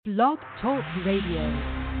Blog Talk Radio.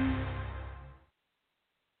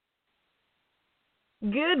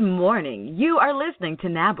 Good morning. You are listening to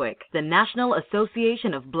Nabwic, the National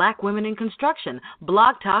Association of Black Women in Construction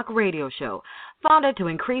Blog Talk radio show, founded to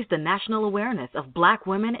increase the national awareness of Black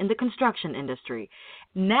women in the construction industry.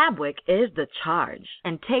 Nabwic is the charge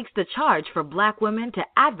and takes the charge for Black women to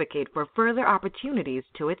advocate for further opportunities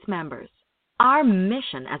to its members. Our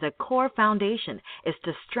mission as a core foundation is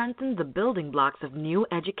to strengthen the building blocks of new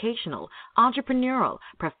educational, entrepreneurial,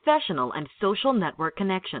 professional, and social network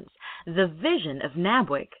connections. The vision of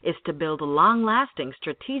Nabwic is to build long-lasting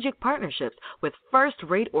strategic partnerships with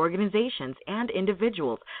first-rate organizations and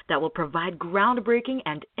individuals that will provide groundbreaking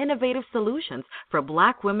and innovative solutions for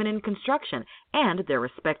Black women in construction and their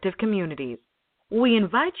respective communities. We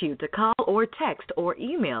invite you to call or text or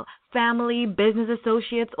email family, business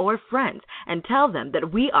associates, or friends and tell them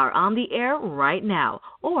that we are on the air right now,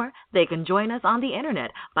 or they can join us on the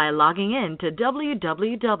internet by logging in to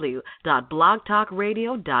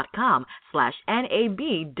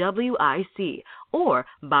www.blogtalkradio.com/NABWIC or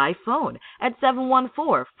by phone at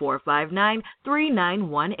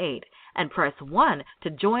 714-459-3918 and press 1 to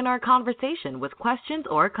join our conversation with questions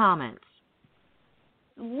or comments.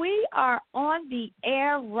 We are on the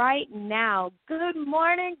air right now. Good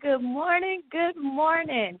morning, good morning, good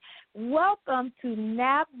morning. Welcome to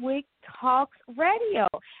Nabwic Talks Radio.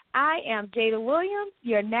 I am Jada Williams,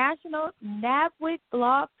 your National Nabwic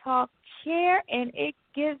Blog Talk Chair, and it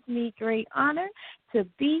gives me great honor to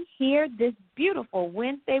be here this beautiful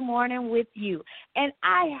Wednesday morning with you. And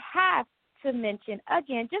I have to mention,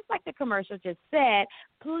 again, just like the commercial just said,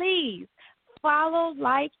 please follow,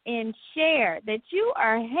 like, and share that you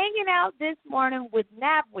are hanging out this morning with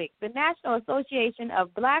Nabwic, the National Association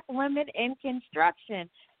of Black Women in Construction,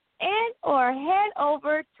 and or head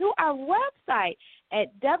over to our website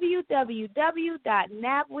at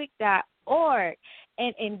www.nabwic.org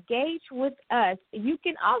and engage with us. You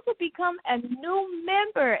can also become a new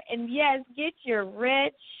member and, yes, get your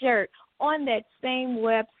red shirt on that same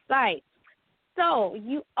website. So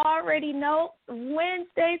you already know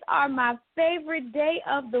Wednesdays are my favorite day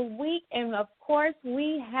of the week, and, of course,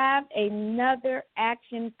 we have another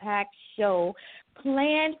action-packed show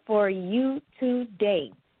planned for you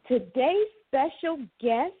today. Today's special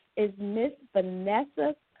guest is Miss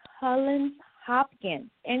Vanessa Cullins Hopkins,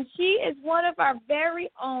 and she is one of our very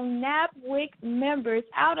own Nabwic members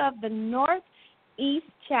out of the Northeast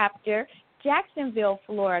chapter, Jacksonville,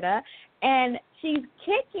 Florida, and she's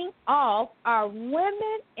kicking off our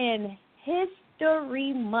Women in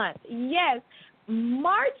History Month. Yes,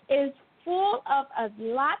 March is full of a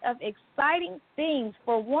lot of exciting things.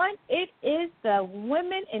 For one, it is the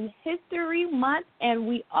Women in History Month, and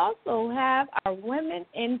we also have our Women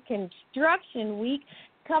in Construction Week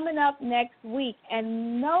coming up next week.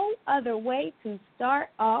 And no other way to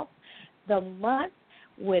start off the month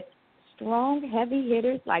with strong, heavy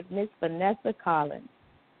hitters like Miss Vanessa Cullins.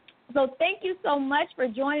 So thank you so much for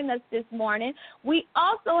joining us this morning. We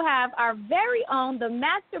also have our very own, the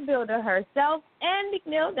master builder herself, Ann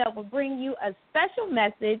McNeil, that will bring you a special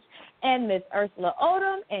message, and Miss Ursula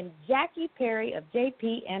Odom and Jackie Perry of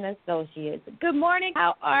JP and Associates. Good morning.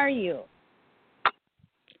 How are you?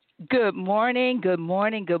 Good morning, good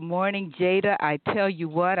morning, good morning, Jada. I tell you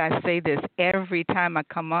what, I say this every time I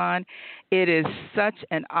come on. It is such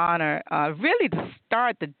an honor, really, to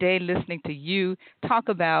start the day listening to you talk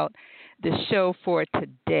about the show for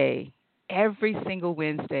today, every single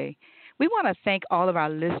Wednesday. We want to thank all of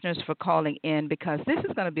our listeners for calling in because this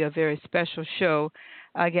is going to be a very special show.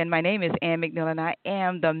 Again, my name is Ann McNeil, and I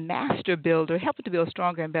am the master builder, helping to build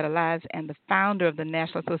stronger and better lives, and the founder of the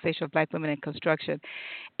National Association of Black Women in Construction.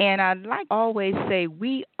 And I'd like to always say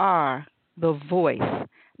we are the voice,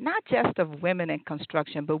 not just of women in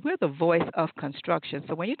construction, but we're the voice of construction.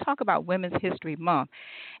 So when you talk about Women's History Month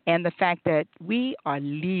and the fact that we are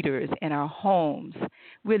leaders in our homes,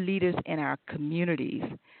 we're leaders in our communities,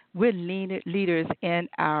 we're leaders in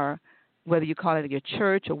our, whether you call it your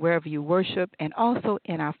church or wherever you worship, and also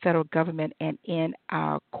in our federal government and in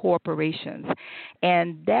our corporations.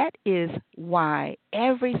 And that is why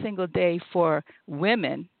every single day for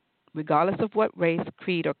women, regardless of what race,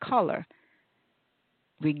 creed, or color,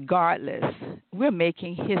 regardless, we're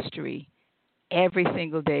making history every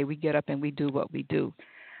single day we get up and we do what we do.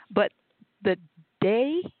 But the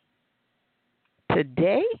day,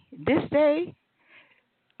 today, this day,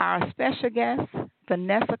 our special guest,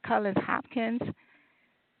 Vanessa Cullins Hopkins,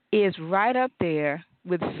 is right up there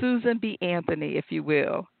with Susan B. Anthony, if you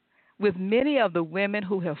will, with many of the women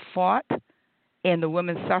who have fought in the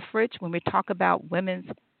women's suffrage. When we talk about women's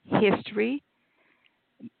history,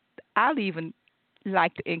 I'll even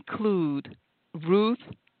like to include Ruth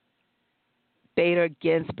Bader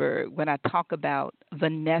Ginsburg when I talk about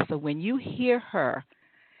Vanessa. When you hear her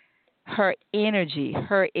energy,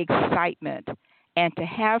 her excitement, and to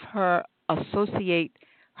have her associate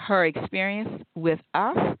her experience with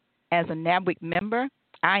us as a Nabwic member,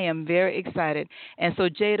 I am very excited. And so,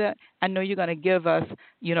 Jada, I know you're going to give us,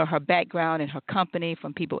 her background and her company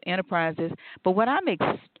from Pebo Enterprises. But what I'm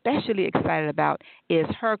especially excited about is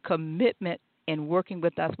her commitment in working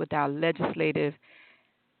with us with our legislative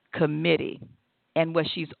committee and what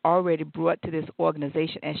she's already brought to this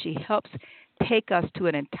organization. And she helps take us to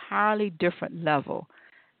an entirely different level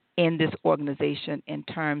in this organization in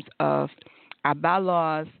terms of our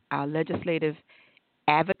bylaws, our legislative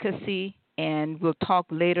advocacy, and we'll talk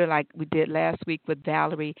later like we did last week with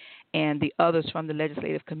Valerie and the others from the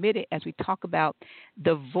legislative committee as we talk about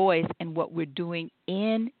the voice and what we're doing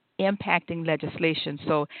in impacting legislation.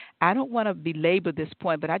 So I don't want to belabor this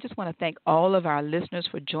point, but I just want to thank all of our listeners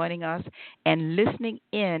for joining us and listening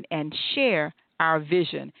in and share our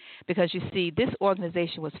vision, because you see, this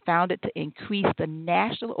organization was founded to increase the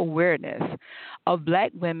national awareness of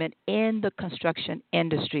Black women in the construction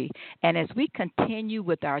industry. And as we continue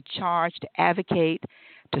with our charge to advocate,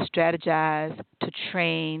 to strategize, to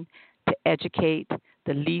train, to educate,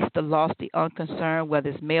 the least, the lost, the unconcerned, whether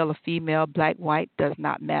it's male or female, Black, white, does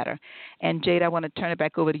not matter. And Jade, I want to turn it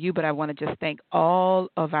back over to you, but I want to just thank all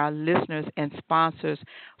of our listeners and sponsors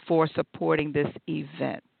for supporting this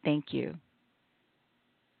event. Thank you.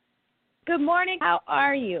 Good morning. How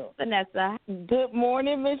are you, Vanessa? Good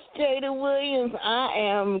morning, Miss Jada Williams. I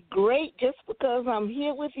am great just because I'm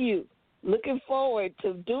here with you. Looking forward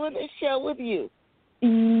to doing this show with you.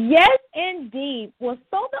 Yes, indeed. Well,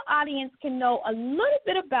 so the audience can know a little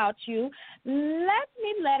bit about you,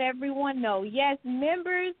 let everyone know. Yes,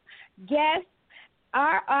 members, guests,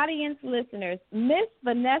 our audience listeners, Miss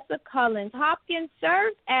Vanessa Cullins Hopkins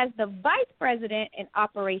serves as the Vice President and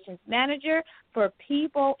Operations Manager for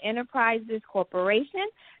Pebo Enterprises Corporation,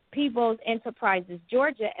 Pebo Enterprises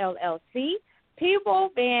Georgia LLC,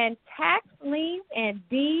 PeboVan Tax Liens and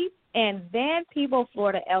Deeds, and VanPebo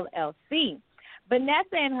Florida LLC.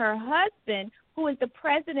 Vanessa and her husband, who is the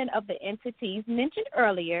president of the entities mentioned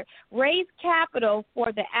earlier, raised capital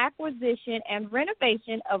for the acquisition and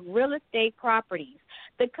renovation of real estate properties.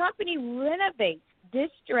 The company renovates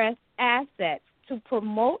distressed assets to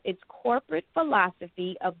promote its corporate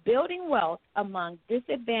philosophy of building wealth among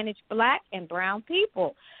disadvantaged Black and brown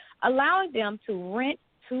people, allowing them to rent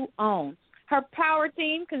to own. Her power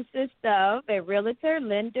team consists of a realtor,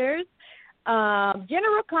 lenders,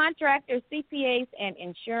 general contractors, CPAs, and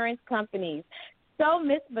insurance companies. So,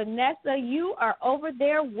 Miss Vanessa, you are over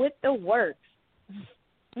there with the works.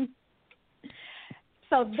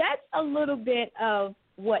 So that's a little bit of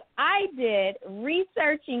what I did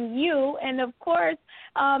researching you. And, of course,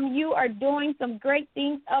 you are doing some great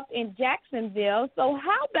things up in Jacksonville. So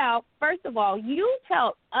how about, first of all, you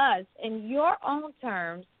tell us in your own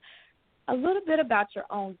terms a little bit about your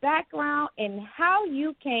own background and how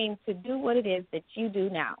you came to do what it is that you do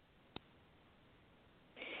now.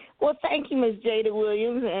 Well, thank you, Ms. Jada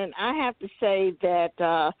Williams. And I have to say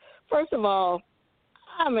that, first of all,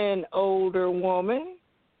 I'm an older woman.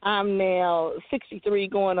 I'm now 63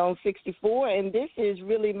 going on 64, and this is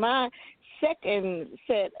really my second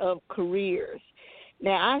set of careers.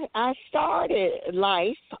 Now, I started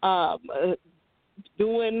life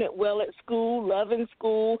doing well at school, loving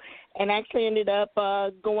school, and actually ended up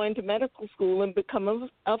going to medical school and becoming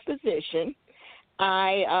a physician.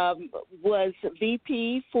 I was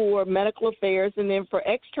VP for medical affairs and then for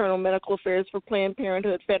external medical affairs for Planned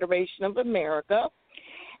Parenthood Federation of America.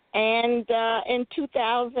 And in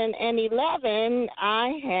 2011, it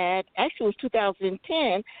was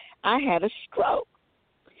 2010, I had a stroke.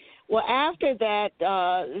 Well, after that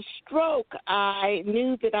stroke, I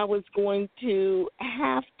knew that I was going to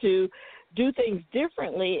have to do things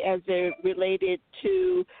differently as it related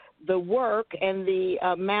to the work and the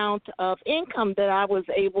amount of income that I was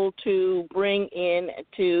able to bring in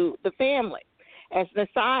to the family. As an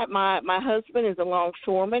aside, my husband is a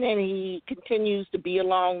longshoreman, and he continues to be a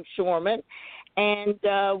longshoreman. And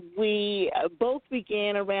we both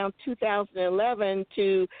began around 2011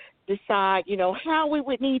 to decide, how we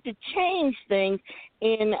would need to change things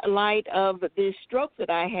in light of this stroke that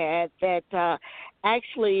I had that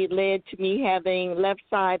actually led to me having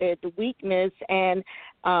left-sided weakness and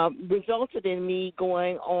resulted in me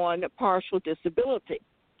going on partial disability.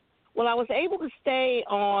 Well, I was able to stay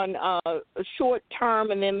on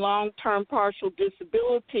short-term and then long-term partial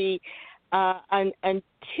disability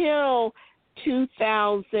until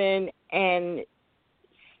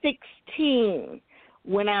 2016.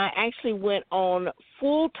 when I actually went on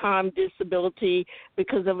full-time disability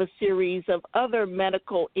because of a series of other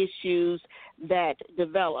medical issues that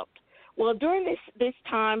developed. Well, during this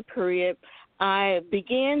time period, I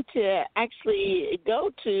began to actually go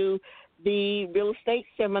to the real estate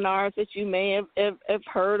seminars that you may have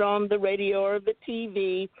heard on the radio or the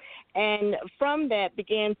TV, and from that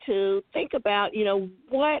began to think about,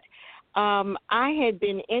 what I had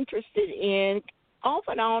been interested in off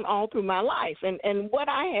and on all through my life. And what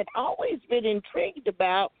I had always been intrigued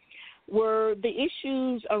about were the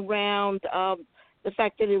issues around the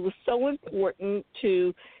fact that it was so important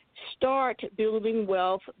to start building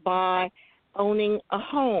wealth by owning a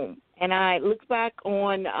home. And I look back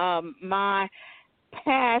on my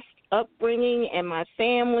past upbringing and my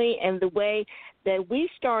family and the way that we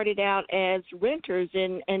started out as renters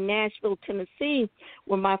in Nashville, Tennessee,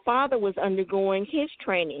 when my father was undergoing his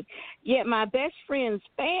training. Yet my best friend's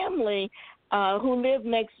family, who lived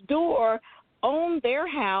next door, owned their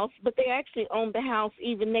house, but they actually owned the house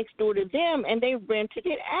even next door to them, and they rented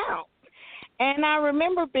it out. And I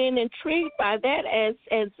remember being intrigued by that as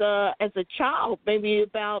a child, maybe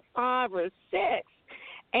about 5 or 6,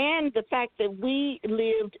 and the fact that we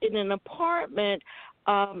lived in an apartment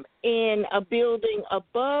in a building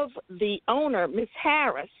above the owner, Miss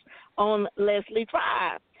Harris, on Leslie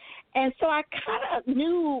Drive. And so I kind of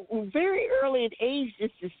knew very early at age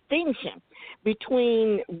this distinction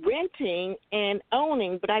between renting and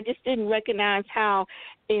owning, but I just didn't recognize how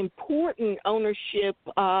important ownership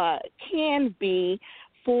can be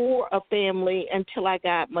for a family until I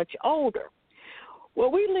got much older. Well,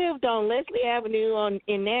 we lived on Leslie Avenue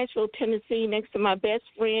in Nashville, Tennessee, next to my best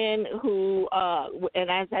friend who, and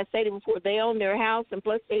as I stated before, they owned their house, and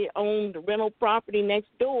plus they owned rental property next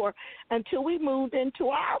door until we moved into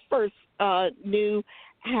our first new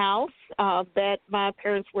house that my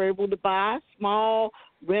parents were able to buy, small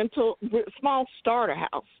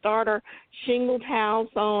starter shingled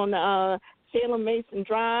house on Salem Mason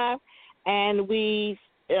Drive, and we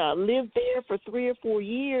lived there for 3 or 4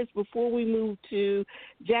 years before we moved to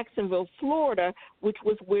Jacksonville, Florida, which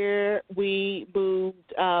was where we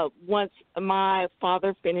moved once my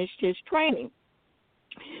father finished his training.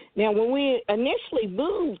 Now, when we initially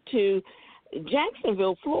moved to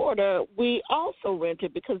Jacksonville, Florida, we also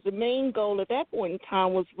rented because the main goal at that point in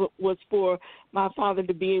time was for my father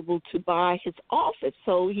to be able to buy his office.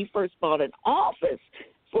 So he first bought an office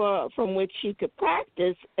from which he could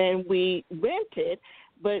practice, and we rented.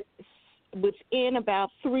 But within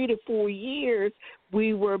about 3 to 4 years,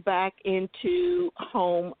 we were back into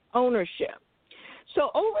home ownership.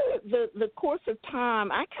 So over the course of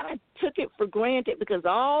time, I kind of took it for granted because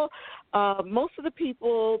most of the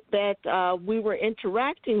people that we were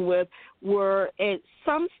interacting with were at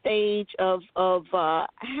some stage of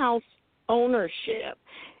house ownership.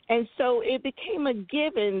 And so it became a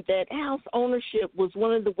given that house ownership was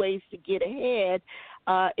one of the ways to get ahead,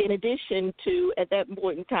 in addition to, at that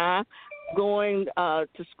point in time, going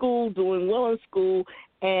to school, doing well in school,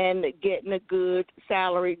 and getting a good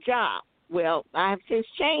salary job. Well, I have since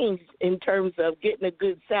changed in terms of getting a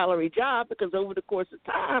good salary job because over the course of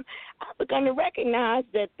time, I've begun to recognize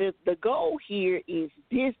that the goal here is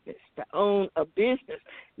business, to own a business,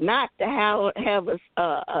 not to have a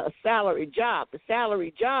salary job. The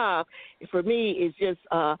salary job, for me, is just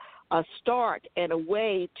a start and a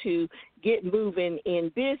way to get moving in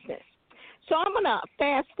business. So I'm going to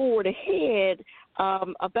fast forward ahead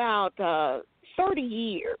about 30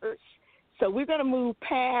 years. So we're going to move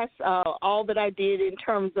past all that I did in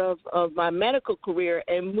terms of my medical career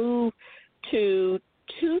and move to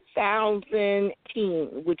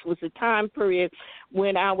 2010, which was a time period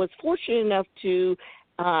when I was fortunate enough to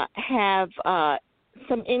have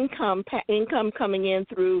some income coming in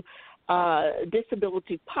through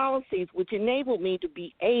disability policies, which enabled me to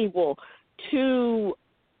be able to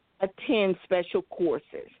attend special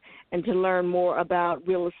courses and to learn more about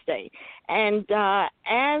real estate. And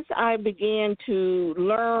as I began to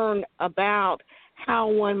learn about how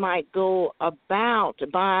one might go about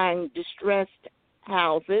buying distressed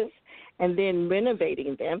houses and then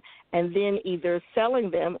renovating them and then either selling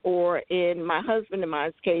them or, in my husband and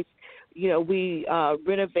mine's case, we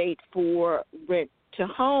renovate for rent to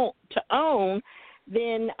own,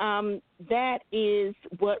 then that is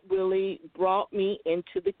what really brought me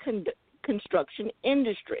into the construction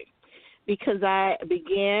industry, because I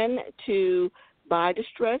began to buy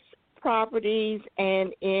distressed properties,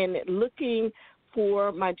 and in looking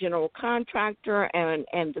for my general contractor and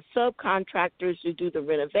the subcontractors to do the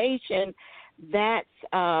renovation, that's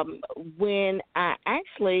when I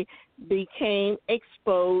actually became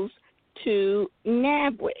exposed to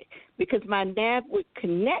Nabwic, because my Nabwic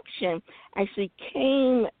connection actually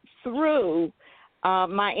came through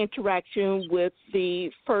my interaction with the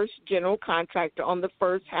first general contractor on the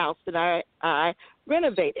first house that I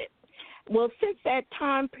renovated. Well, since that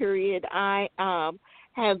time period, I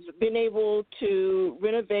have been able to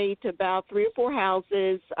renovate about 3 or 4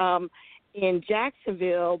 houses in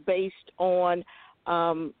Jacksonville based on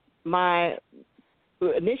my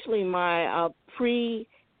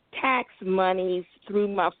pre-tax monies through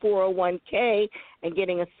my 401k and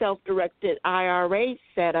getting a self-directed IRA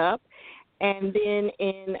set up. And then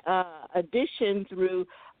in addition, through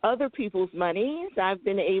other people's monies, I've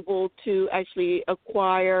been able to actually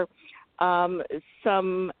acquire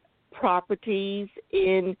some properties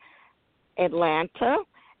in Atlanta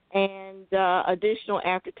and additional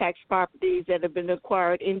after-tax properties that have been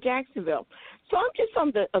acquired in Jacksonville. So I'm just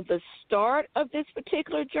on the start of this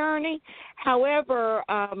particular journey. However,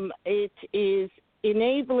 it is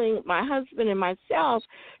enabling my husband and myself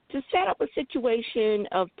to set up a situation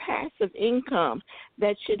of passive income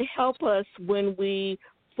that should help us when we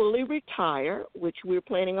fully retire, which we're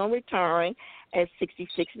planning on retiring at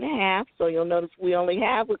 66 and a half. So you'll notice we only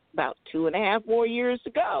have about 2.5 more years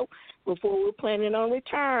to go before we're planning on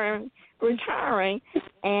retiring.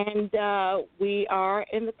 And we are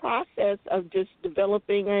in the process of just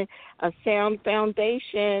developing a sound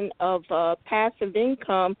foundation of passive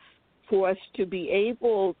income for us to be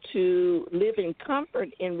able to live in comfort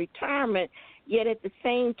in retirement, yet at the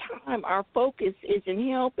same time our focus is in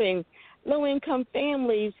helping low-income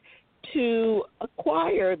families to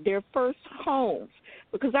acquire their first homes,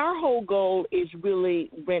 because our whole goal is really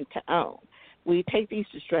rent-to-own. We take these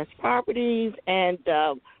distressed properties and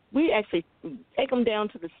we actually take them down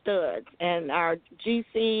to the studs, and our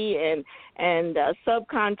GC and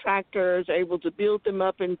subcontractors are able to build them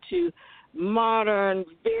up into modern,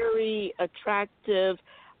 very attractive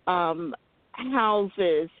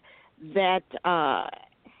houses that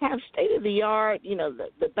have state-of-the-art,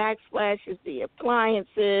 the backsplashes, the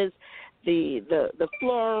appliances, the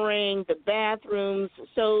flooring, the bathrooms,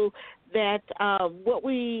 so that what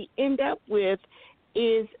we end up with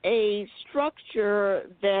is a structure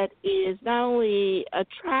that is not only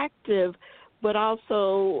attractive but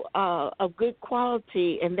also of good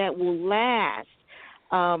quality and that will last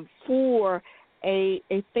for a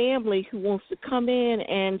family who wants to come in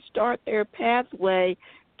and start their pathway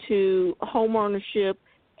to home ownership,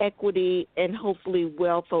 equity, and hopefully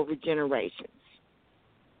wealth over generations.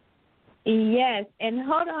 Yes, and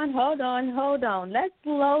hold on. Let's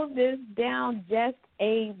slow this down just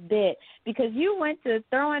a bit, because you went to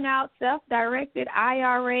throwing out self-directed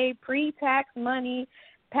IRA, pre-tax money,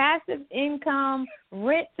 passive income,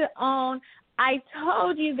 rent to own. I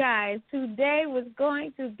told you guys today was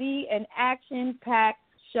going to be an action-packed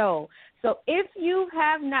show. So if you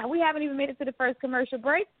have not, we haven't even made it to the first commercial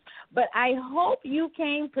break, but I hope you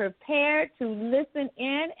came prepared to listen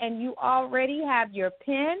in and you already have your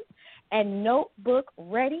pen and notebook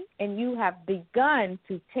ready and you have begun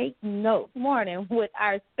to take notes this morning with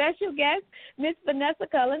our special guest, Miss Vanessa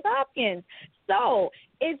Cullins Hopkins. So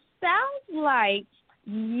it sounds like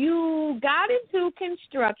you got into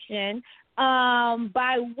construction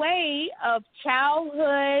by way of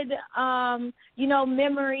childhood,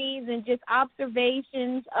 memories and just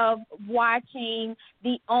observations of watching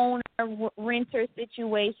the owner-renter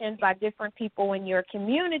situations by different people in your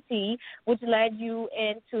community, which led you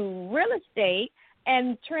into real estate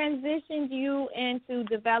and transitioned you into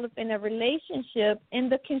developing a relationship in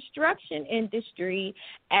the construction industry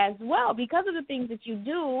as well because of the things that you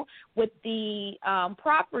do with the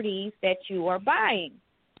properties that you are buying.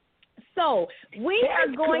 So we are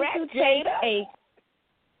going to take a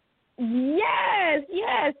 –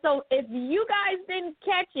 yes. So if you guys didn't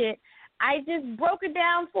catch it, I just broke it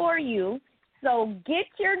down for you. So get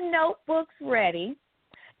your notebooks ready,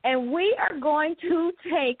 and we are going to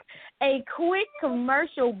take a quick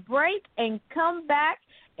commercial break and come back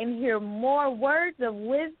and hear more words of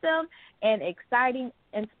wisdom and exciting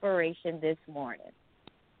inspiration this morning.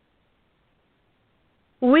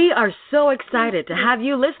 We are so excited to have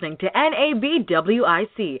you listening to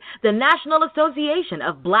NABWIC, the National Association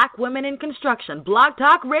of Black Women in Construction Blog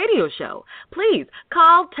Talk Radio Show. Please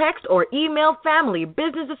call, text, or email family,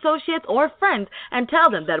 business associates, or friends and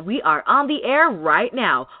tell them that we are on the air right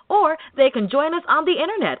now. Or they can join us on the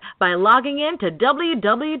internet by logging in to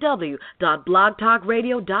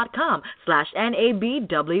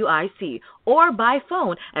www.blogtalkradio.com/NABWIC or by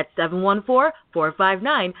phone at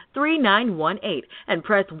 714-459-3918 and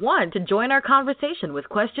press 1 to join our conversation with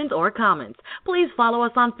questions or comments. Please follow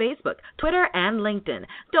us on Facebook, Twitter, and LinkedIn.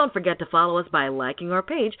 Don't forget to follow us by liking our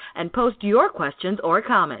page and post your questions or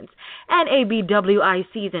comments.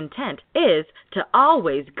 NABWIC's intent is to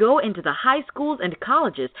always go into the high schools and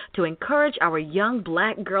colleges to encourage our young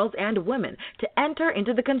black girls and women to enter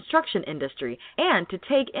into the construction industry and to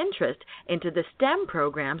take interest into the STEM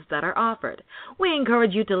programs that are offered. We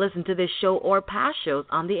encourage you to listen to this show or past shows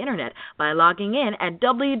on the internet by logging in at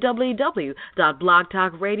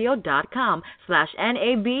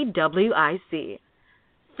www.blogtalkradio.com/NABWIC.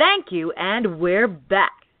 Thank you, and we're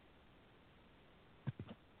back.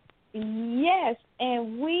 Yes,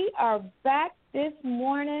 and we are back this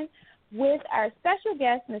morning with our special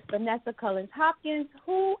guest, Ms. Vanessa Cullins Hopkins,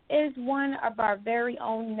 who is one of our very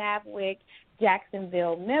own Nabwic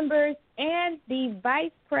Jacksonville members and the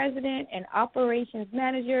Vice President and Operations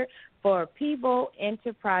Manager for Pebo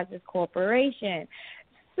Enterprises Corporation.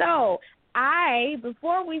 So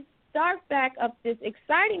before we start back up this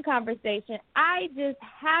exciting conversation, I just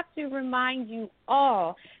have to remind you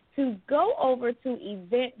all to go over to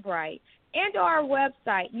Eventbrite and our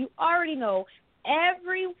website. You already know,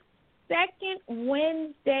 every second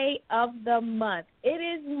Wednesday of the month. It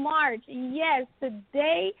is March. Yes,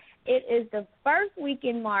 today it is the first week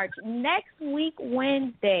in March. Next week,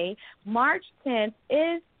 Wednesday, March 10th,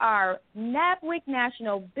 is our Nabwic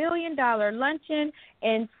National $1 Billion Luncheon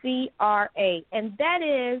in CRA, and that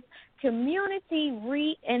is community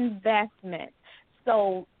reinvestment.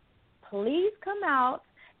 So please come out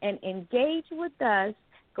and engage with us.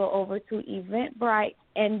 Go over to Eventbrite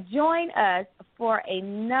and join us for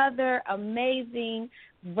another amazing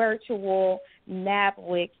virtual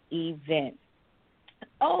Nabwic event.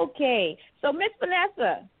 Okay, so Miss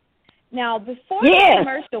Vanessa, now before the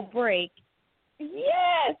commercial break,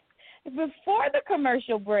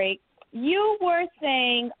 you were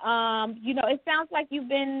saying, it sounds like you've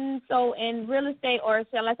been in real estate, or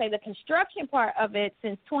shall I say the construction part of it,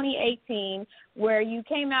 since 2018, where you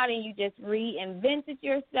came out and you just reinvented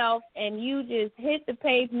yourself and you just hit the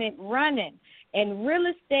pavement running in real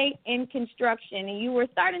estate and construction. And you were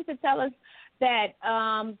starting to tell us that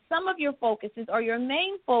some of your focuses, or your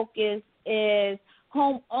main focus, is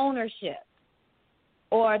home ownership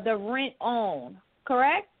or the rent own,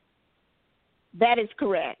 correct? That is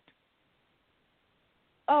correct.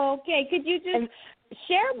 Okay, could you just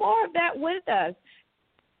share more of that with us?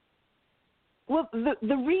 Well,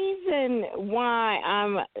 the reason why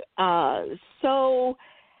I'm so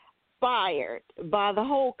fired by the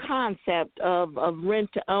whole concept of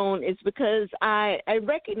rent-to-own is because I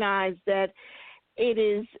recognize that it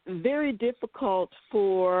is very difficult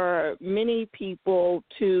for many people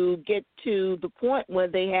to get to the point where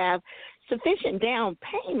they have sufficient down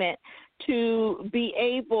payment to be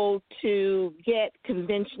able to get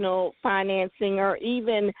conventional financing or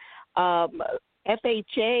even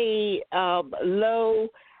FHA low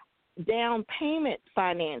down payment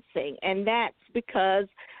financing. And that's because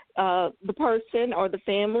the person or the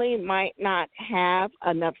family might not have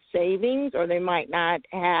enough savings, or they might not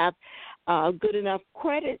have a good enough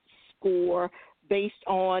credit score based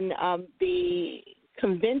on the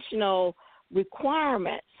conventional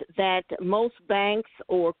requirements that most banks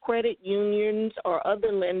or credit unions or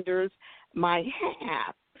other lenders might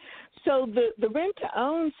have. So the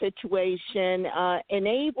rent-to-own situation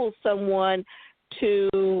enables someone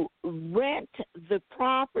to rent the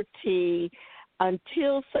property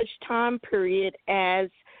until such time period as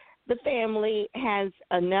the family has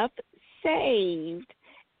enough saved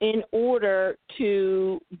in order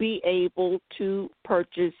to be able to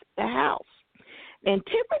purchase the house. And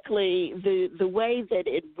typically, the way that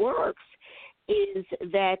it works is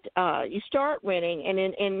that you start renting, and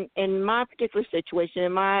in my particular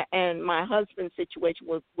situation, and my husband's situation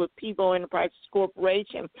with Pebo Enterprises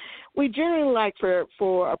Corporation, we generally like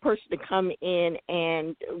for a person to come in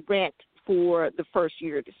and rent for the first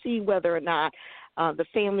year to see whether or not the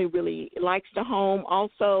family really likes the home.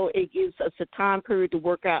 Also, it gives us a time period to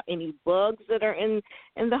work out any bugs that are in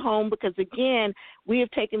the home, because, again, we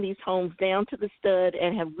have taken these homes down to the stud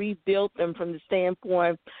and have rebuilt them from the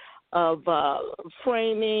standpoint of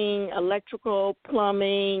framing, electrical,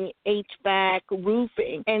 plumbing, HVAC,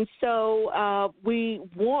 roofing. And so we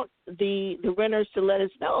want the renters to let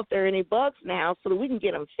us know if there are any bugs in the house so that we can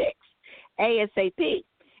get them fixed ASAP.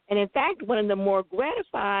 And, in fact, one of the more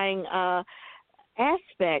gratifying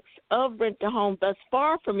aspects of rent-to-home thus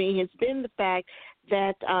far for me has been the fact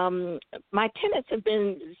that my tenants have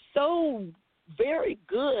been so very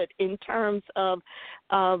good in terms of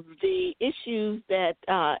the issues that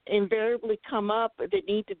invariably come up that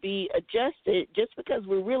need to be adjusted, just because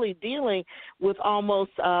we're really dealing with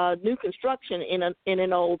almost new construction in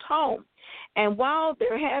an old home. And while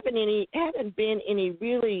there haven't been any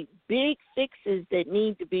really big fixes that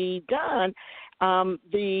need to be done,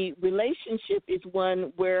 the relationship is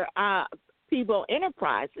one where Pebo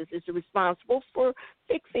Enterprises is responsible for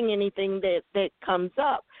fixing anything that comes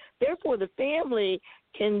up. Therefore, the family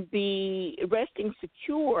can be resting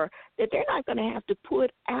secure that they're not going to have to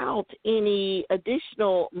put out any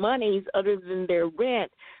additional monies other than their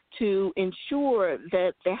rent to ensure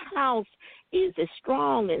that the house is as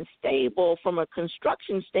strong and stable from a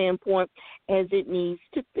construction standpoint as it needs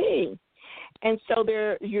to be. And so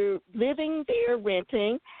you're living there,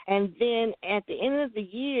 renting, and then at the end of the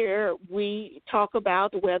year, we talk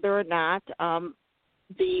about whether or not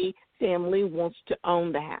the family wants to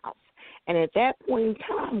own the house. And at that point in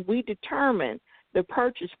time, we determine the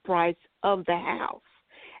purchase price of the house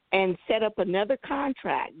and set up another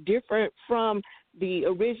contract different from the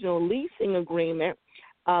original leasing agreement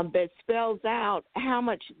that spells out how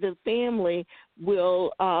much the family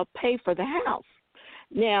will pay for the house.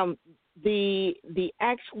 Now, the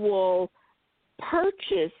actual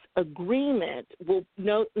purchase agreement will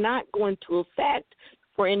not go into effect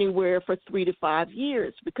for anywhere for 3 to 5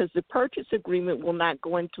 years, because the purchase agreement will not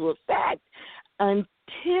go into effect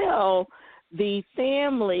until the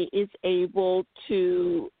family is able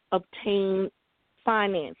to obtain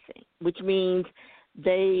financing, which means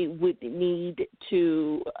they would need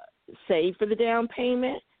to save for the down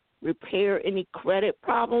payment, repair any credit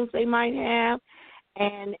problems they might have.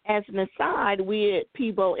 And as an aside, we at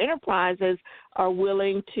Pebo Enterprises are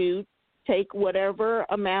willing to take whatever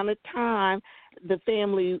amount of time the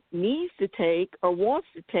family needs to take or wants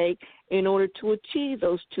to take in order to achieve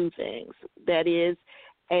those two things. That is,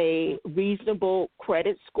 a reasonable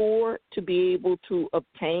credit score to be able to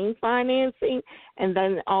obtain financing, and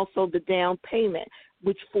then also the down payment,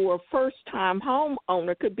 which for a first-time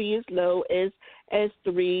homeowner could be as low as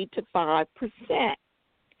 3 to 5%.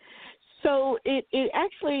 So it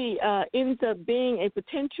actually ends up being a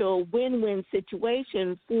potential win-win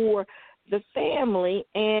situation for the family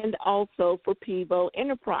and also for Pebo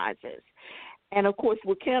Enterprises. And, of course,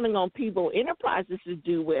 we're counting on Pebo Enterprises to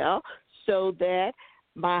do well so that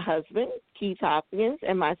my husband, Keith Hopkins,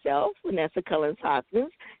 and myself, Vanessa Cullins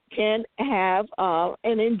Hopkins, can have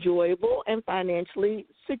an enjoyable and financially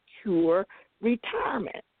secure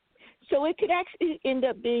retirement. So it could actually end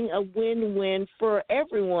up being a win-win for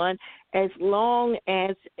everyone as long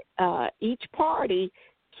as each party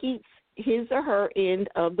keeps his or her end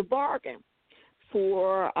of the bargain.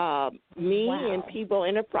 For me and Pebo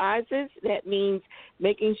Enterprises, that means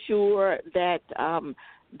making sure that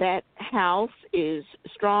that house is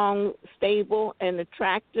strong, stable, and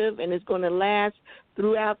attractive, and is going to last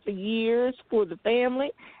throughout the years for the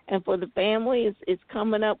family. And for the family, it's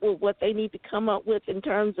coming up with what they need to come up with in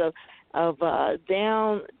terms of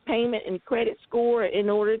down payment and credit score in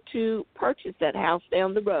order to purchase that house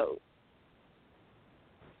down the road.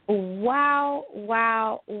 Wow.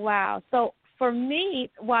 So for me,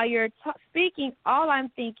 while you're speaking, all I'm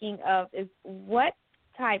thinking of is what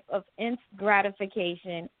type of instant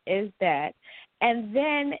gratification is that? And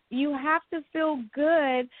then you have to feel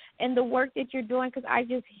good in the work that you're doing, because I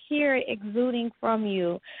just hear it exuding from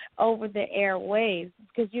you over the airwaves,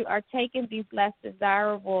 because you are taking these less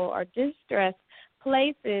desirable or distressed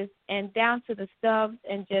places and down to the stubs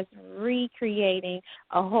and just recreating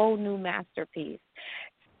a whole new masterpiece.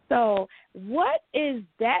 So what is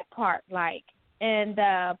that part like in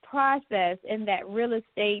the process, in that real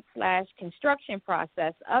estate / construction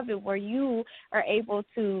process of it, where you are able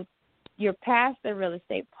to, you're past the real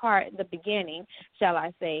estate part in the beginning, shall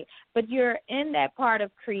I say, but you're in that part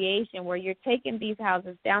of creation where you're taking these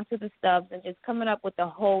houses down to the stubs and just coming up with a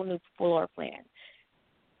whole new floor plan.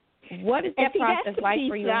 What is that process like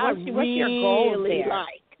for you? What's your goal there?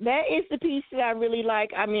 Like. That is the piece that I really like.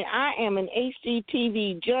 I mean, I am an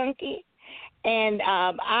HGTV junkie, and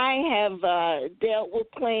I have dealt with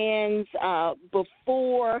plans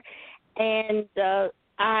before, and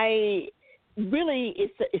I really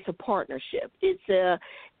it's a partnership. It's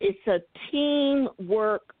a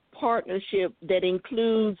teamwork partnership that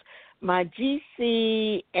includes my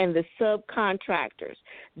GC and the subcontractors.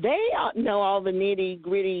 They know all the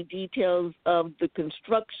nitty-gritty details of the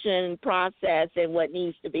construction process and what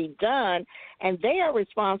needs to be done, and they are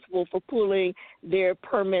responsible for pulling their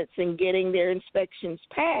permits and getting their inspections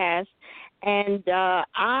passed. And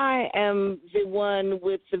I am the one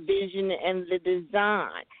with the vision and the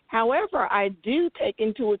design. However, I do take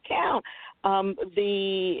into account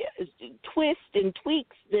the twists and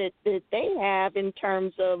tweaks that they have in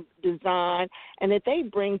terms of design and that they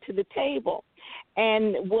bring to the table.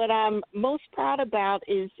 And what I'm most proud about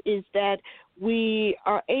is that we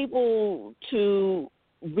are able to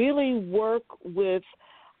really work with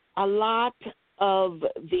a lot of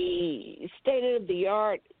the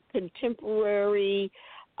state-of-the-art contemporary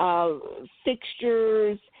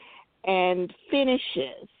fixtures and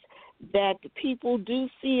finishes that people do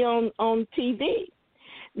see on TV.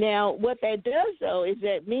 Now, what that does, though, is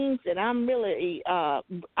that means that I'm really,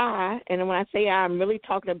 and when I say I'm really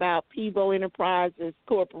talking about Pebo Enterprises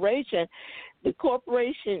Corporation, the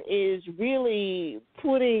corporation is really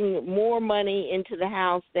putting more money into the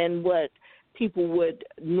house than what people would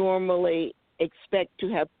normally expect to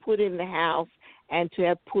have put in the house and to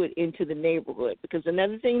have put into the neighborhood. Because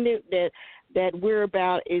another thing that we're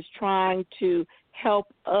about is trying to help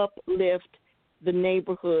uplift the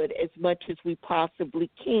neighborhood as much as we possibly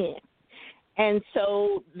can. And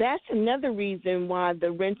so that's another reason why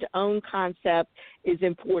the rent-to-own concept is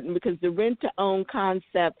important, because the rent-to-own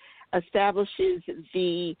concept establishes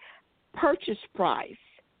the purchase price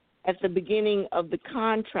at the beginning of the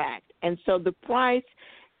contract. And so the price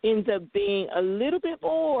ends up being a little bit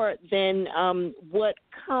more than what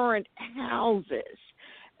current houses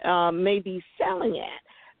may be selling at.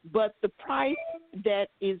 But the price that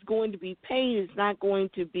is going to be paid is not going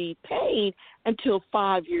to be paid until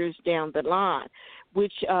 5 years down the line,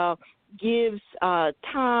 which gives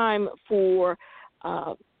time for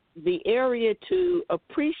the area to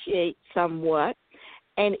appreciate somewhat.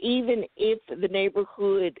 And even if the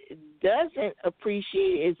neighborhood doesn't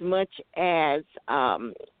appreciate as much as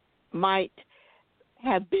might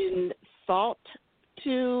have been thought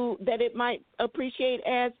to that it might appreciate,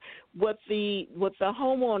 as what the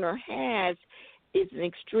homeowner has is an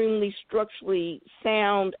extremely structurally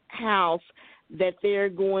sound house that they're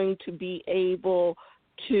going to be able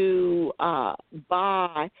to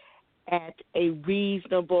buy at a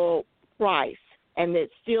reasonable price, and it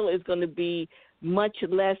still is going to be much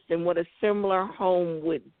less than what a similar home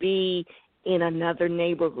would be in another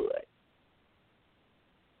neighborhood.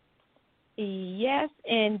 Yes,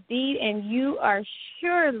 indeed, and you are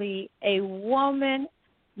surely a woman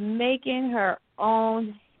making her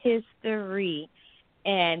own history,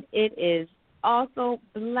 and it is also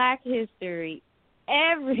Black history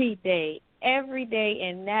every day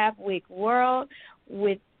in Nabwic world,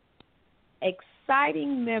 with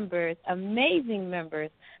exciting members, amazing members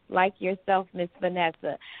like yourself, Miss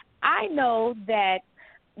Vanessa. I know that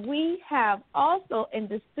we have also in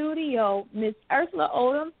the studio Miss Ursula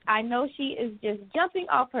Odom. I know she is just jumping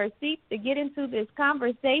off her seat to get into this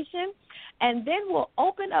conversation. And then we'll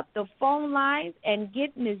open up the phone lines and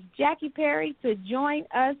get Miss Jackie Perry to join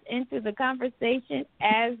us into the conversation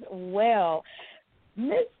as well.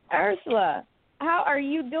 Miss Ursula, how are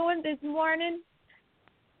you doing this morning?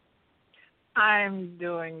 I'm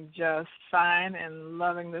doing just fine and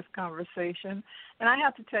loving this conversation. And I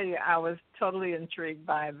have to tell you, I was totally intrigued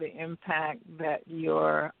by the impact that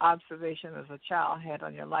your observation as a child had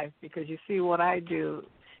on your life, because you see, what I do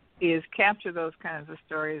is capture those kinds of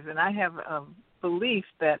stories. And I have a belief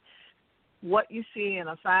that what you see in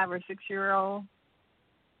a 5 or 6 year old,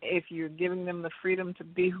 if you're giving them the freedom to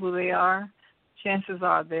be who they are, chances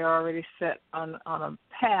are they're already set on a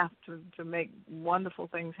path to make wonderful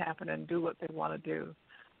things happen and do what they want to do.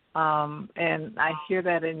 And I hear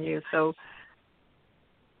that in you. So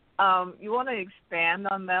you want to expand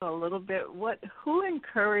on that a little bit? Who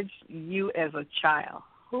encouraged you as a child?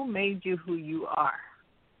 Who made you who you are?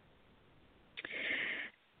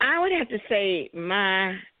 I would have to say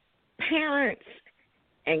my parents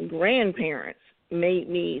and grandparents made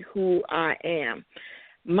me who I am.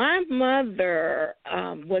 My mother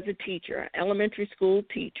was a teacher, elementary school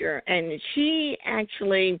teacher, and she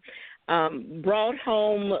actually brought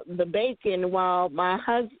home the bacon while my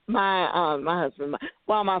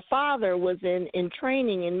father was in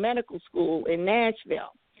training in medical school in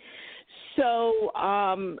Nashville. So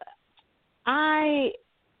I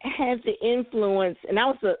had the influence, and I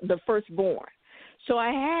was the firstborn. So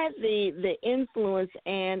I had the influence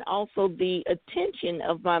and also the attention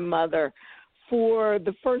of my mother for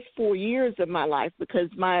the first 4 years of my life, because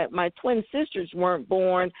my twin sisters weren't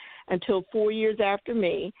born until 4 years after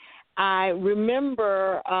me. I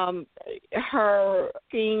remember her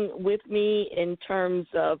being with me in terms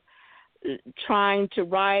of trying to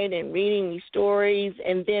write and reading these stories.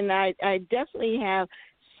 And then I definitely have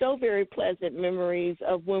so very pleasant memories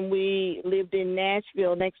of when we lived in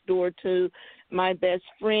Nashville next door to my best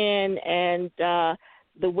friend, and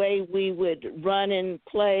the way we would run and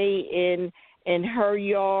play in in her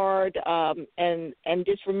yard, and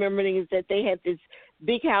just remembering that they had this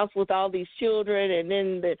big house with all these children, and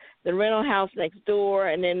then the rental house next door,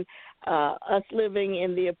 and then us living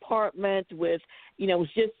in the apartment with, it was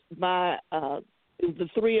just the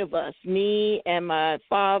three of us, me and my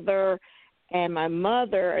father and my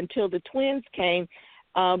mother, until the twins came.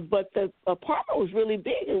 But the apartment was really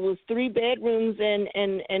big. It was 3 bedrooms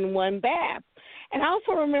and 1 bath. And I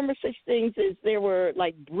also remember such things as there were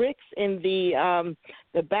like bricks in the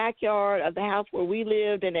backyard of the house where we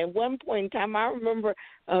lived. And at one point in time, I remember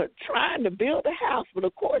trying to build a house, but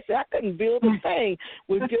of course I couldn't build a thing.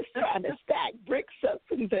 We're just trying to stack bricks up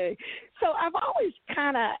and things. So I've always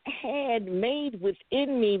kind of had made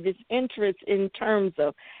within me this interest in terms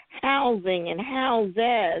of housing and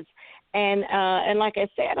houses. And like I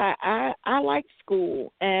said, I like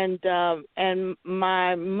school, and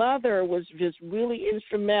my mother was just really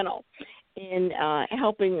instrumental in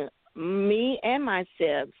helping me and my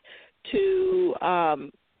sibs to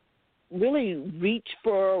really reach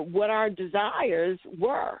for what our desires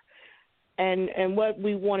were and what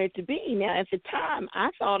we wanted to be. Now, at the time, I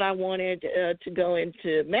thought I wanted to go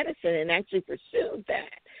into medicine and actually pursued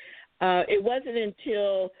that. It wasn't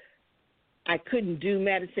until I couldn't do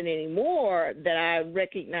medicine anymore that I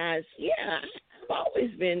recognized, I've always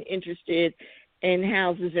been interested in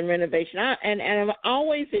houses and renovation. And I've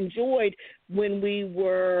always enjoyed when we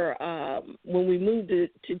moved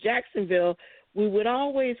to Jacksonville, we would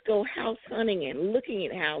always go house hunting and looking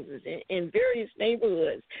at houses in various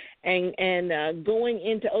neighborhoods and going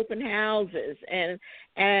into open houses.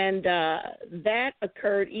 And that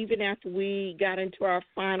occurred even after we got into our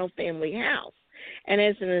final family house. And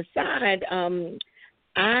as an aside,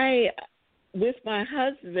 I, with my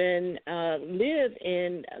husband, live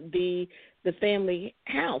in the family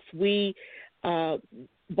house. We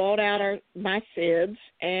bought out my sibs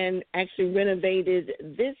and actually renovated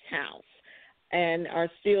this house and are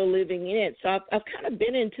still living in it. So I've kind of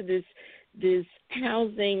been into this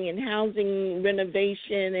housing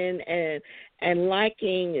renovation and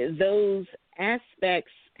liking those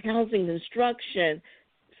aspects, housing construction,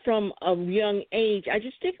 from a young age. I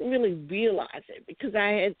just didn't really realize it because I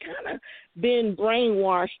had kind of been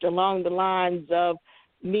brainwashed along the lines of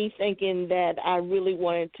me thinking that I really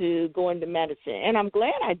wanted to go into medicine. And I'm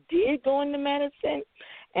glad I did go into medicine,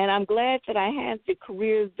 and I'm glad that I had the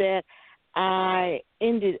career that I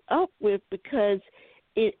ended up with because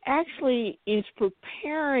it actually is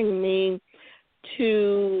preparing me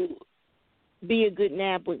to be a good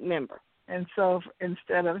Nabwic member. And so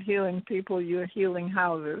instead of healing people, you're healing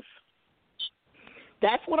houses.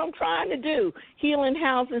 That's what I'm trying to do, healing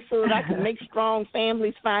houses so that I can make strong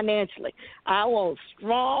families financially. I want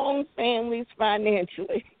strong families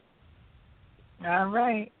financially. All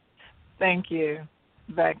right. Thank you.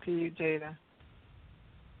 Back to you, Jada.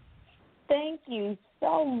 Thank you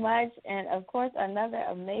so much. And, of course, another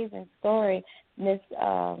amazing story, Miss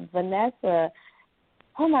Vanessa.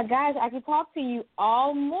 Oh, my gosh, I could talk to you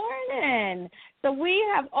all morning. So we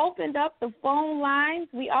have opened up the phone lines.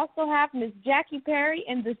 We also have Miss Jackie Perry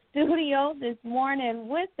in the studio this morning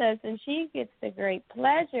with us, and she gets the great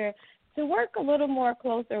pleasure to work a little more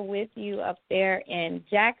closer with you up there in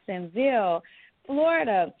Jacksonville,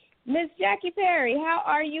 Florida. Miss Jackie Perry, how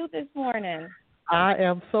are you this morning? I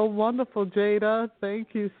am so wonderful, Jada. Thank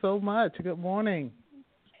you so much. Good morning.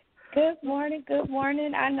 Good morning, good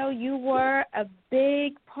morning. I know you were a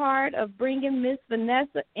big part of bringing Miss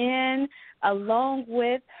Vanessa in along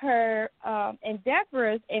with her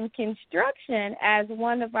endeavors in construction as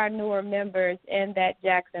one of our newer members in that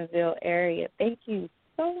Jacksonville area. Thank you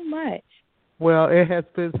so much. Well, it has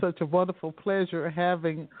been such a wonderful pleasure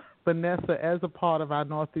having Vanessa as a part of our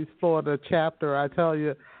Northeast Florida chapter. I tell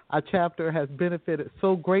you, our chapter has benefited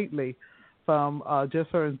so greatly from just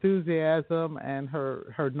her enthusiasm and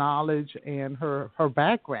her knowledge and her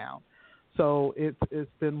background. So it's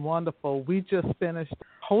been wonderful. We just finished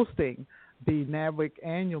hosting the Nabwic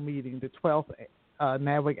annual meeting, the 12th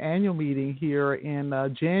Nabwic annual meeting here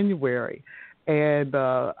in January. And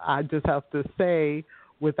I just have to say,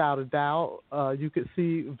 without a doubt, you could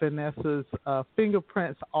see Vanessa's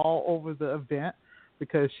fingerprints all over the event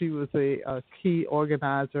because she was a key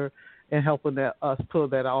organizer in helping us pull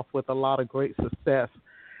that off with a lot of great success.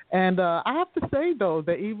 And I have to say, though,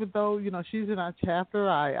 that even though, she's in our chapter,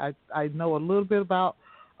 I know a little bit about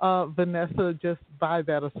Vanessa just by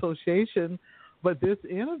that association, but this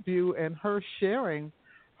interview and her sharing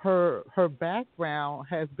her background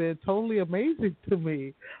has been totally amazing to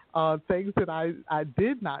me. Things that I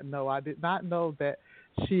did not know. I did not know that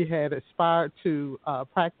she had aspired to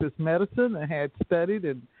practice medicine and had studied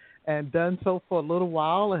and and done so for a little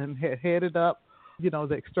while, and headed up,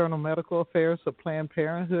 the external medical affairs of Planned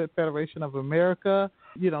Parenthood Federation of America,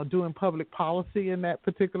 doing public policy in that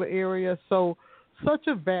particular area. So such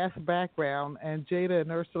a vast background. And Jada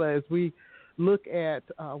and Ursula, as we look at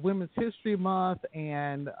Women's History Month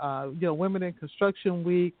and, Women in Construction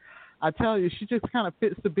Week, I tell you, she just kind of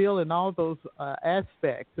fits the bill in all those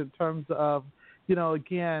aspects in terms of,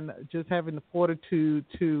 again, just having the fortitude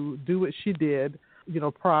to do what she did,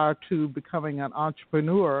 prior to becoming an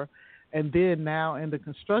entrepreneur, and then now in the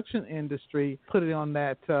construction industry, putting on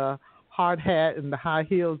that hard hat and the high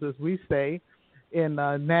heels, as we say, in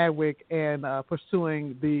Nabwic, and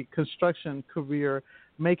pursuing the construction career,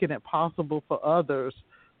 making it possible for others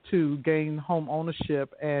to gain home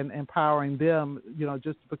ownership and empowering them,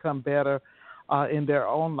 just to become better in their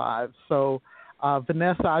own lives. So,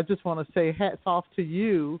 Vanessa, I just want to say hats off to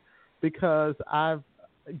you, because I've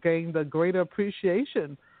gained a greater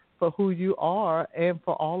appreciation for who you are and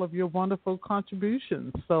for all of your wonderful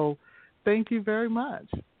contributions. So thank you very much.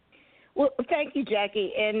 Well, thank you,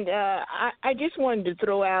 Jackie. And I just wanted to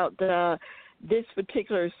throw out this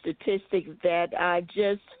particular statistic that I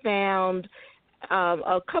just found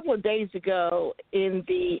a couple of days ago in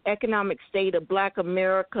the Economic State of Black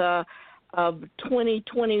America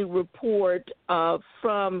 2020 report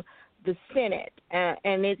from the Senate.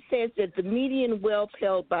 And it says that the median wealth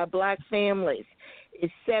held by Black families is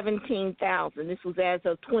 $17,000. This was as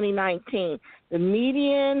of 2019. The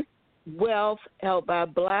median wealth held by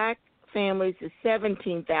Black families is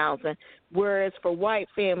 $17,000, whereas for white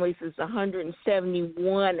families is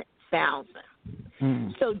 $171,000.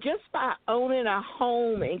 So just by owning a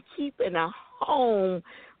home and keeping a home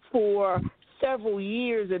for several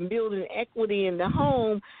years and building equity in the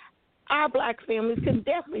home, our Black families can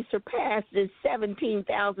definitely surpass this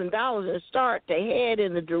 $17,000 and start to head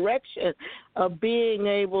in the direction of being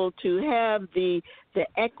able to have the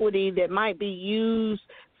equity that might be used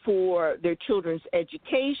for their children's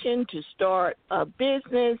education, to start a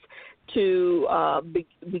business, to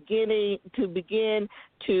begin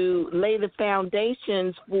to lay the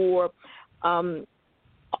foundations for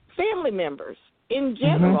family members in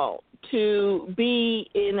general. To be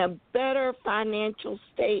in a better financial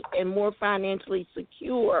state and more financially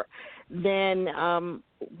secure than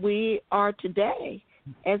we are today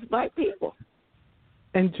as Black people.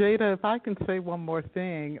 And Jada, if I can say one more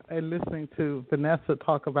thing, and listening to Vanessa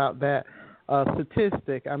talk about that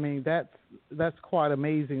statistic, I mean, that's quite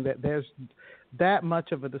amazing that there's that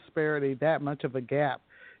much of a disparity, that much of a gap,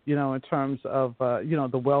 in terms of,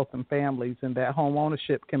 the wealth in families, and that home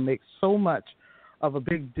ownership can make so much of a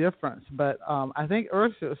big difference. But I think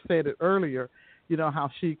Ursula said it earlier,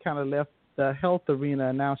 how she kind of left the health arena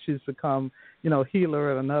and now she's become,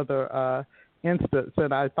 healer at another instance.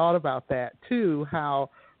 And I thought about that too,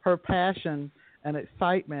 how her passion and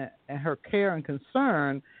excitement and her care and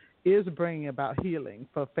concern is bringing about healing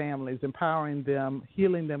for families, empowering them,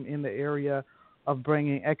 healing them in the area of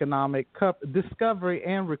bringing economic discovery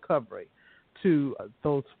and recovery to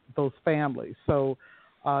those families. So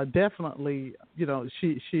definitely,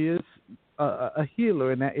 she is a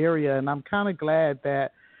healer in that area, and I'm kind of glad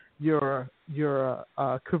that your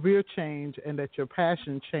career change and that your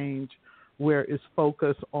passion change, where it's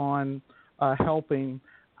focused on helping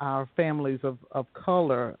our families of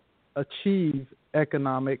color achieve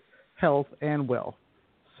economic health and wealth.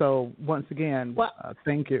 So once again,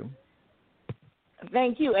 thank you.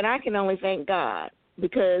 Thank you, and I can only thank God,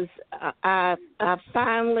 because I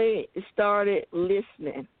finally started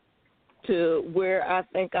listening to where I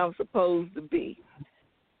think I'm supposed to be.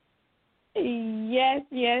 Yes.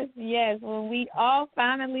 When we all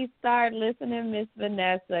finally start listening, Miss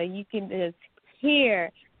Vanessa, you can just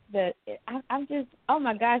hear I'm just, oh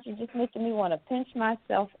my gosh, you're just making me want to pinch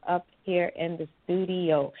myself up here in the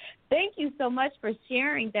studio. Thank you so much for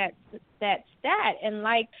sharing that stat. And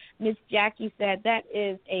like Miss Jackie said, that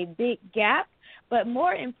is a big gap. But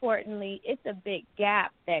more importantly, it's a big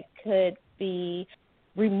gap that could be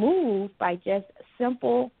removed by just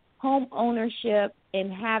simple home ownership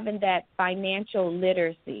and having that financial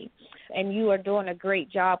literacy. And you are doing a great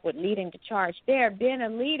job with leading the charge there, being a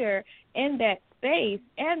leader in that space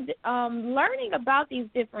and learning about these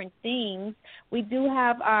different things. We do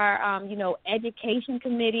have our, education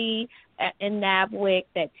committee in Nabwic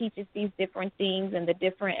that teaches these different things and the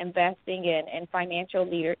different investing and financial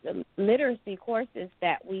literacy courses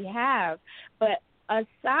that we have. But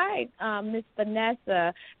aside, Ms.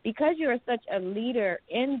 Vanessa, because you're such a leader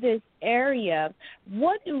in this area,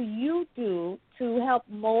 what do you do to help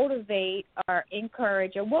motivate or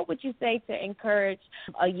encourage, or what would you say to encourage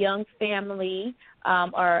a young family, a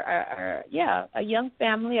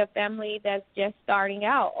family that's just starting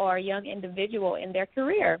out, or a young individual in their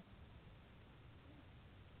career?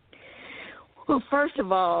 Well, first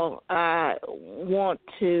of all, I want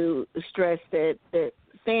to stress that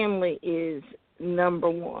family is number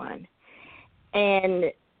one. And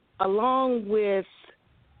along with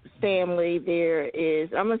family, there is,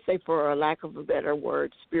 I'm going to say for a lack of a better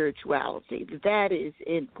word, spirituality. That is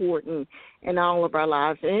important in all of our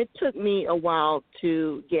lives. And it took me a while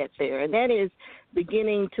to get there. And that is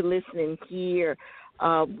beginning to listen and hear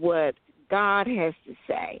what God has to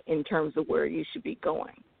say in terms of where you should be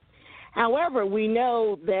going. However, we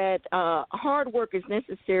know that hard work is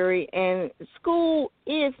necessary and school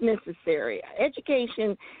is necessary.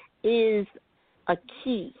 Education is a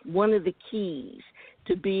key, one of the keys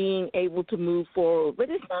to being able to move forward. But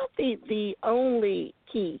it's not the only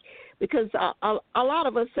key, because a lot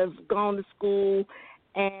of us have gone to school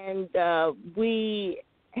and we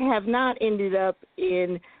have not ended up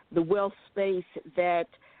in the wealth space that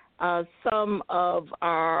some of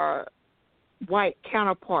our white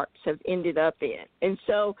counterparts have ended up in. And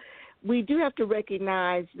so we do have to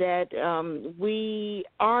recognize that we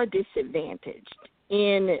are disadvantaged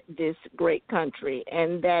in this great country,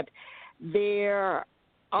 and that there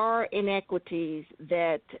are inequities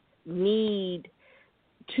that need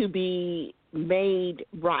to be made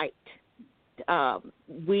right.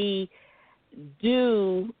 We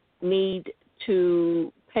do need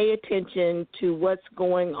to pay attention to what's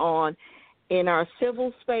going on in our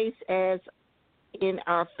civil space as in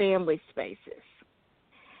our family spaces.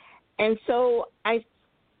 And so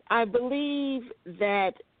I believe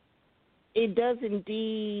that it does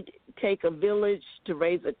indeed take a village to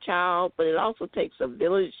raise a child, but it also takes a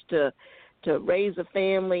village to raise a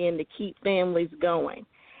family and to keep families going.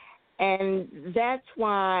 And that's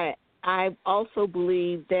why I also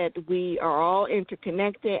believe that we are all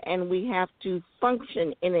interconnected, and we have to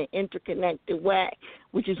function in an interconnected way,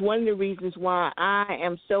 which is one of the reasons why I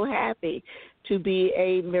am so happy to be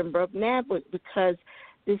a member of Nabwic, because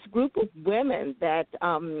this group of women that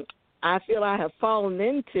I feel I have fallen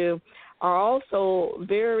into are also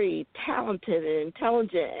very talented and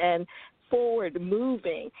intelligent and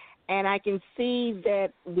forward-moving. And I can see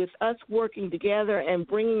that with us working together and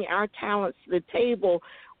bringing our talents to the table,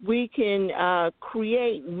 we can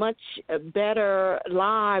create much better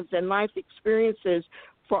lives and life experiences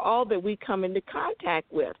for all that we come into contact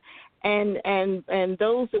with. And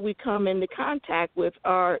those that we come into contact with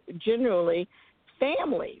are generally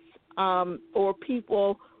families or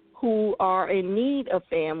people who are in need of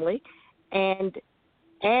family. And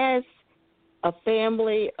as a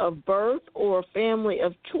family of birth or a family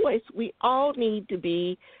of choice, we all need to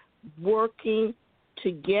be working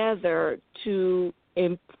together to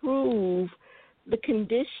improve the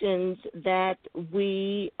conditions that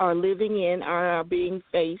we are living in, are being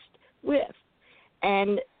faced with.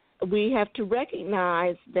 And we have to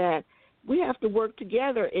recognize that we have to work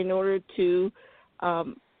together in order to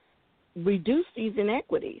reduce these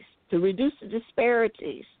inequities, to reduce the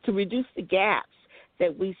disparities, to reduce the gaps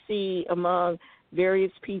that we see among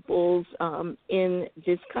various peoples in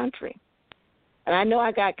this country. And I know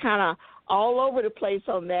I got kind of all over the place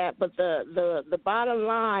on that, but the bottom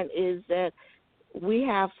line is that we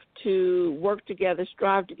have to work together,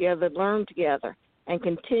 strive together, learn together, and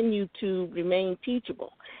continue to remain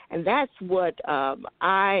teachable. And that's what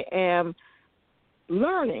I am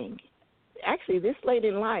learning, actually this late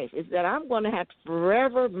in life, is that I'm going to have to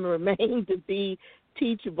forever remain to be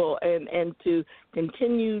teachable and to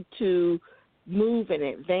continue to move and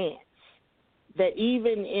advance. That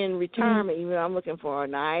even in retirement, even though I'm looking for a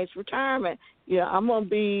nice retirement, I'm going to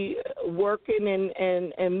be working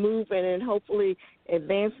and moving and hopefully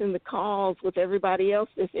advancing the cause with everybody else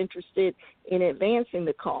that's interested in advancing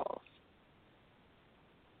the cause.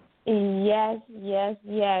 Yes.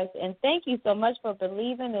 And thank you so much for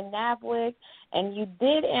believing in Nabwic. And you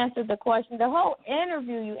did answer the question. The whole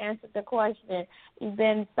interview, you answered the question. You've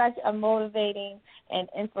been such a motivating and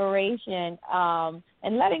inspiration,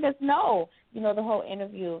 and letting us know, the whole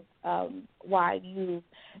interview, why you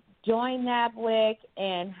joined Nabwic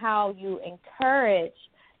and how you encourage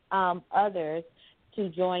others to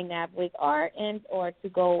join Nabwic or to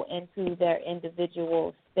go into their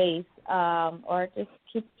individual space, or just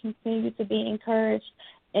continue to be encouraged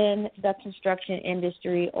in the construction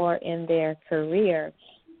industry or in their career.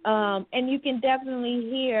 And you can definitely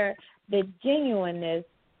hear the genuineness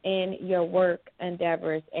in your work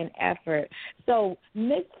endeavors and effort. So,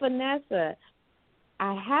 Miss Vanessa,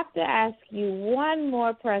 I have to ask you one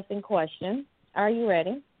more pressing question. Are you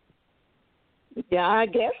ready? Yeah, I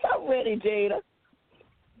guess I'm ready, Jada.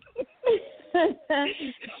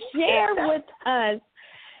 Share with us.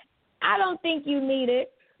 I don't think you need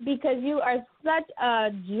it because you are such a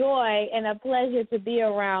joy and a pleasure to be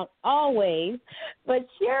around always. But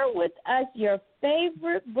share with us your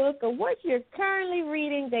favorite book or what you're currently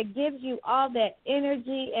reading that gives you all that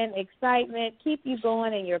energy and excitement, keep you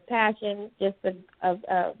going, and your passion just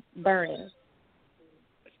burning.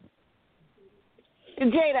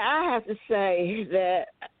 Jada, I have to say that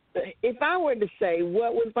if I were to say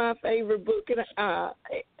what was my favorite book,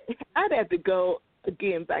 I'd have to go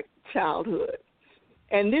again back to childhood.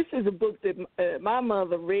 And this is a book that my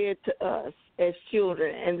mother read to us as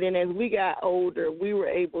children, and then as we got older, we were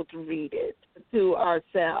able to read it to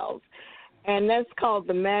ourselves. And that's called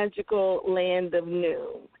The Magical Land of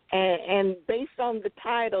New. And based on the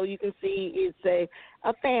title, you can see it's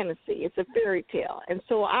a fantasy. It's a fairy tale. And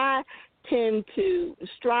so I tend to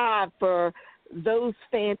strive for those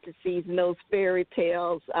fantasies and those fairy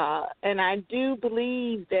tales. And I do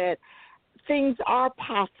believe that things are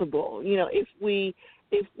possible, you know, if we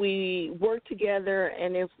work together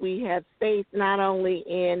and if we have faith not only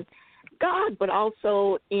in God but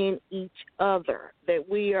also in each other, that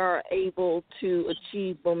we are able to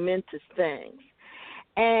achieve momentous things.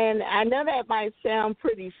 And I know that might sound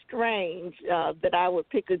pretty strange that I would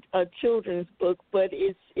pick a children's book, but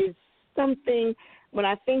it's something when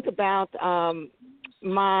I think about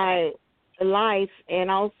my life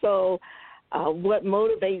and also what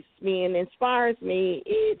motivates me and inspires me,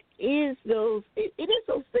 it is those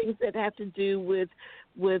things that have to do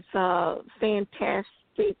with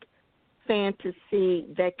fantastic fantasy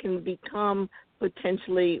that can become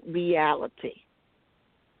potentially reality.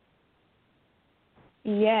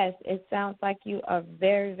 Yes, it sounds like you are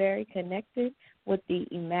very, very connected with the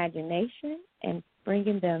imagination and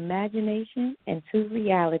bringing the imagination into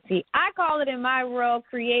reality. I call it in my world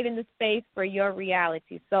creating the space for your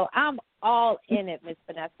reality. So I'm all in it, Miss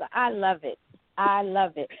Vanessa. I love it. I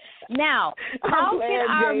love it. Now, how can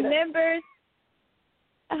our members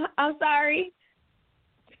 – I'm sorry?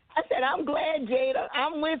 I said, I'm glad, Jada.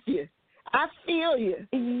 I'm with you. I feel you.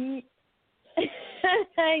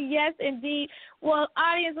 Yes, indeed. Well,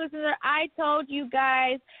 audience listener, I told you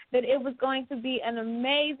guys that it was going to be an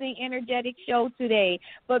amazing, energetic show today.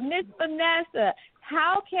 But, Miss Vanessa,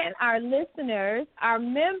 how can our listeners, our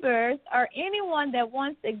members, or anyone that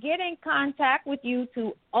wants to get in contact with you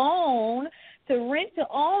to rent to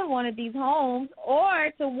own one of these homes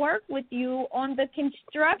or to work with you on the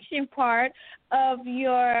construction part of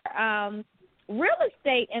your real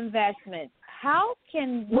estate investments? How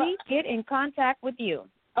can we get in contact with you?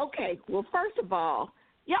 Okay. Well, first of all,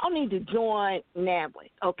 y'all need to join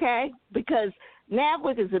Nabwic, okay? Because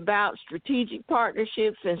Nabwic is about strategic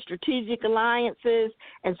partnerships and strategic alliances,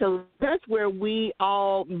 and so that's where we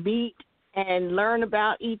all meet and learn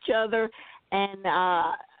about each other and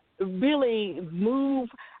really move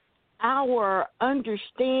our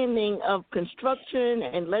understanding of construction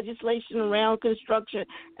and legislation around construction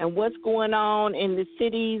and what's going on in the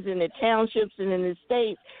cities and the townships and in the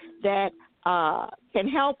states that can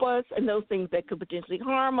help us, and those things that could potentially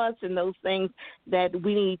harm us, and those things that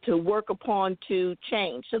we need to work upon to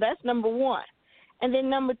change. So that's number one. And then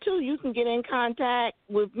number two, you can get in contact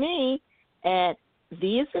with me at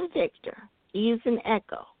V as in Victor, E as in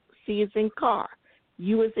Echo, C as in car,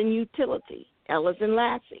 U as in utility, L as in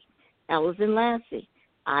Lassie, L as in Lassie,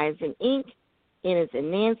 I as in ink, N as in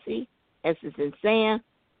Nancy, S as in Sam,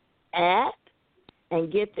 at,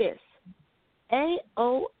 and get this,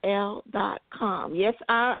 AOL.com. Yes,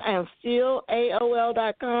 I am still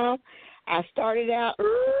AOL.com. I started out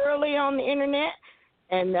early on the internet,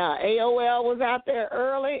 and AOL was out there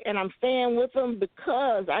early, and I'm staying with them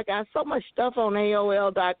because I got so much stuff on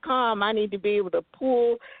AOL.com. I need to be able to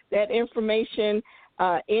pull that information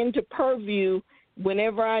into Purview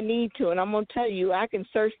whenever I need to. And I'm going to tell you, I can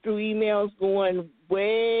search through emails going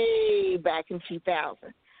way back in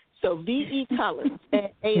 2000. So V.E. Cullins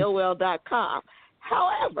at AOL.com.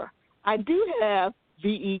 However, I do have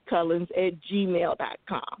V.E. Cullins at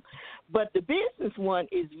gmail.com. But the business one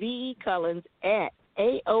is V.E. Cullins at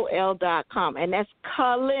AOL.com. And that's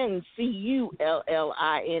Cullins, Cullins,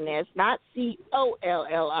 not Collins, Cullins.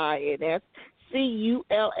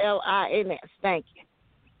 Thank you.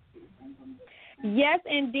 Yes,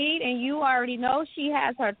 indeed, and you already know she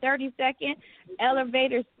has her 30-second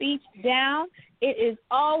elevator speech down. It is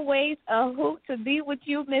always a hoot to be with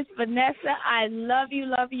you, Miss Vanessa. I love you,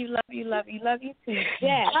 love you, love you, love you, love you to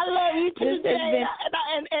death. I love you too, Jay.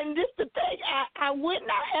 And just the thing, I would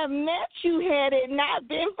not have met you had it not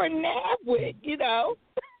been for Nabwic, you know.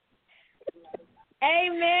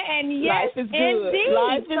 Amen. And yes, life is good. Indeed.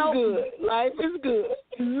 Life is good. Life is good.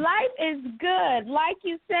 Life is good. Like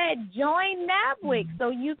you said, join Nabwic so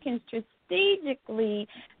you can strategically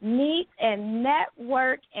meet and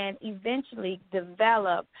network and eventually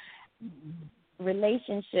develop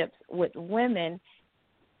relationships with women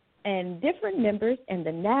and different members in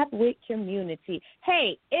the Nabwic community.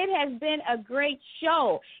 Hey, it has been a great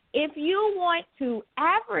show. If you want to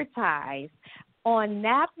advertise on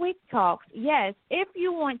Nabwic Talks, yes, if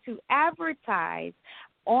you want to advertise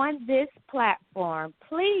on this platform,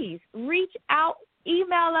 please reach out,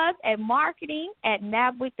 email us at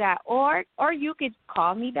marketing@nabwic.org, or you could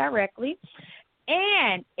call me directly.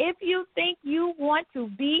 And if you think you want to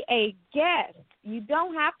be a guest, you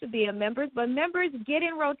don't have to be a member, but members get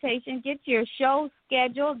in rotation, get your show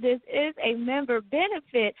scheduled. This is a member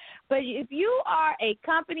benefit. But if you are a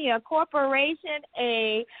company, a corporation,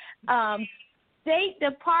 a State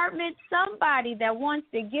Department, somebody that wants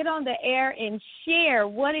to get on the air and share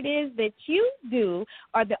what it is that you do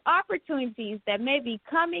or the opportunities that may be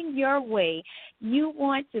coming your way, you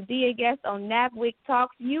want to be a guest on Nabwic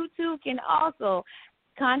Talks, you too can also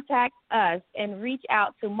contact us and reach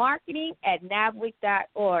out to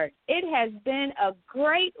marketing@nabwic.org. It has been a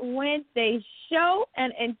great Wednesday show,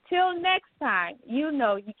 and until next time, you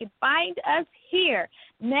know you can find us here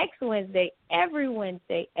next Wednesday, every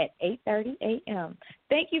Wednesday at 8:30 a.m.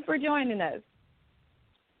 Thank you for joining us.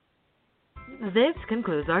 This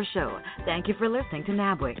concludes our show. Thank you for listening to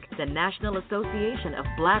Nabwic, the National Association of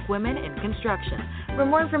Black Women in Construction. For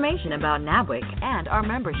more information about Nabwic and our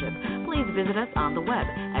membership, please visit us on the web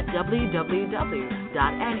at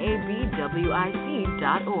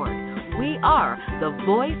www.nabwic.org. We are the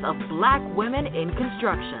voice of Black women in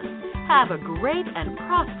construction. Have a great and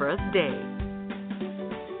prosperous day.